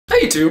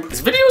Hey YouTube, this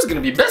video is gonna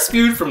be best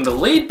viewed from the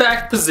laid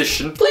back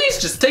position.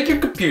 Please just take your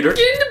computer,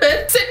 get into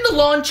bed, sit in the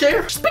lawn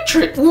chair, just picture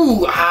it.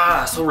 Ooh,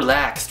 so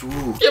relaxed,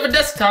 ooh. If you have a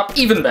desktop,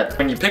 even better.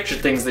 When you picture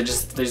things, they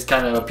just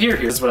kind of appear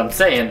here, is what I'm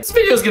saying. This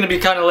video is gonna be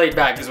kind of laid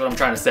back, is what I'm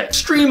trying to say.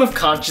 Stream of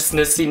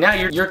consciousness. See, now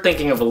you're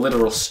thinking of a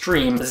literal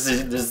stream. This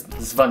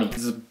is funny.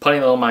 This is a funny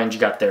little mind you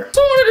got there. So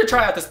I wanted to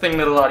try out this thing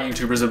that a lot of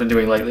YouTubers have been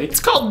doing lately.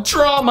 It's called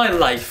Draw My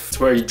Life. It's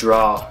where you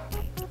draw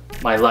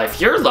my life,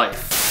 your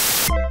life.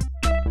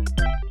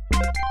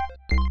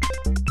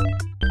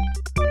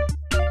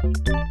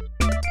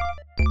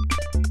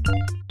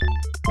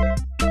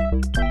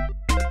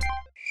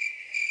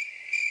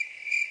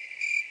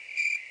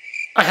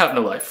 I have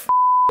no life.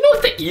 You know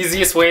what the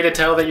easiest way to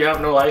tell that you have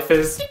no life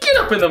is? You get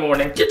up in the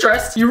morning, get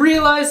dressed, you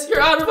realize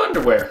you're out of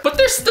underwear. But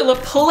there's still a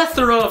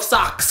plethora of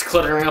socks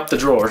cluttering up the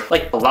drawer.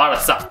 Like, a lot of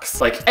socks.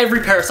 Like,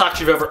 every pair of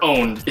socks you've ever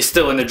owned is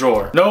still in the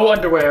drawer. No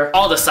underwear,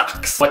 all the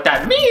socks. What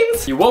that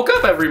means, you woke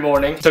up every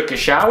morning, took a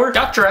shower,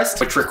 got dressed,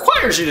 which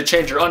requires you to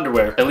change your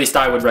underwear. At least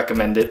I would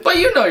recommend it. But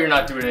you know you're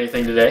not doing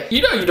anything today.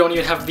 You know you don't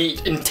even have the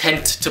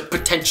intent to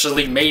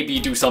potentially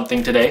maybe do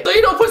something today. So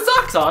you don't put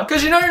socks on,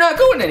 because you know you're not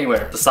going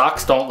anywhere. The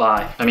socks don't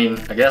lie. I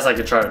mean, I guess I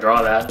could try to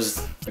draw that.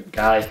 Just a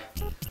guy,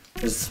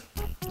 there's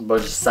a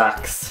bunch of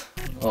socks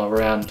all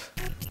around.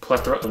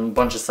 A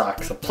bunch of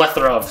socks, a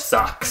plethora of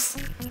socks.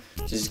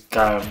 Just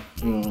kind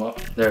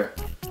of, there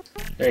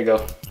you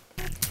go.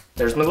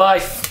 There's my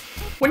life.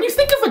 When you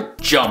think of a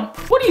jump,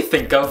 what do you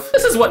think of?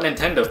 This is what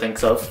Nintendo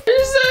thinks of.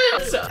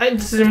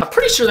 I'm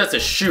pretty sure that's a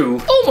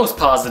shoe. Almost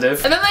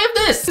positive. And then they have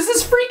this. This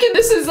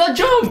is a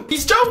jump.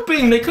 He's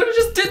jumping. They could have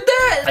just did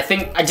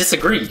that. I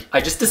disagree.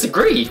 I just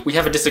disagree. We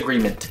have a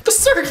disagreement. The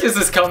circus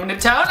is coming to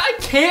town. I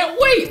can't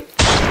wait.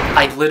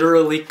 I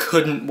literally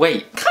couldn't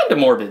wait. Kinda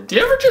morbid. Do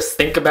you ever just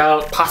think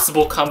about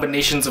possible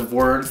combinations of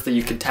words that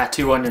you could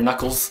tattoo on your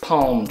knuckles?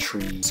 Palm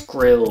tree,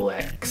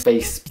 Skrillex,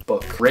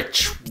 Facebook,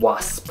 rich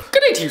wasp.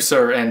 Good day to you,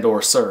 sir and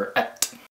or sir.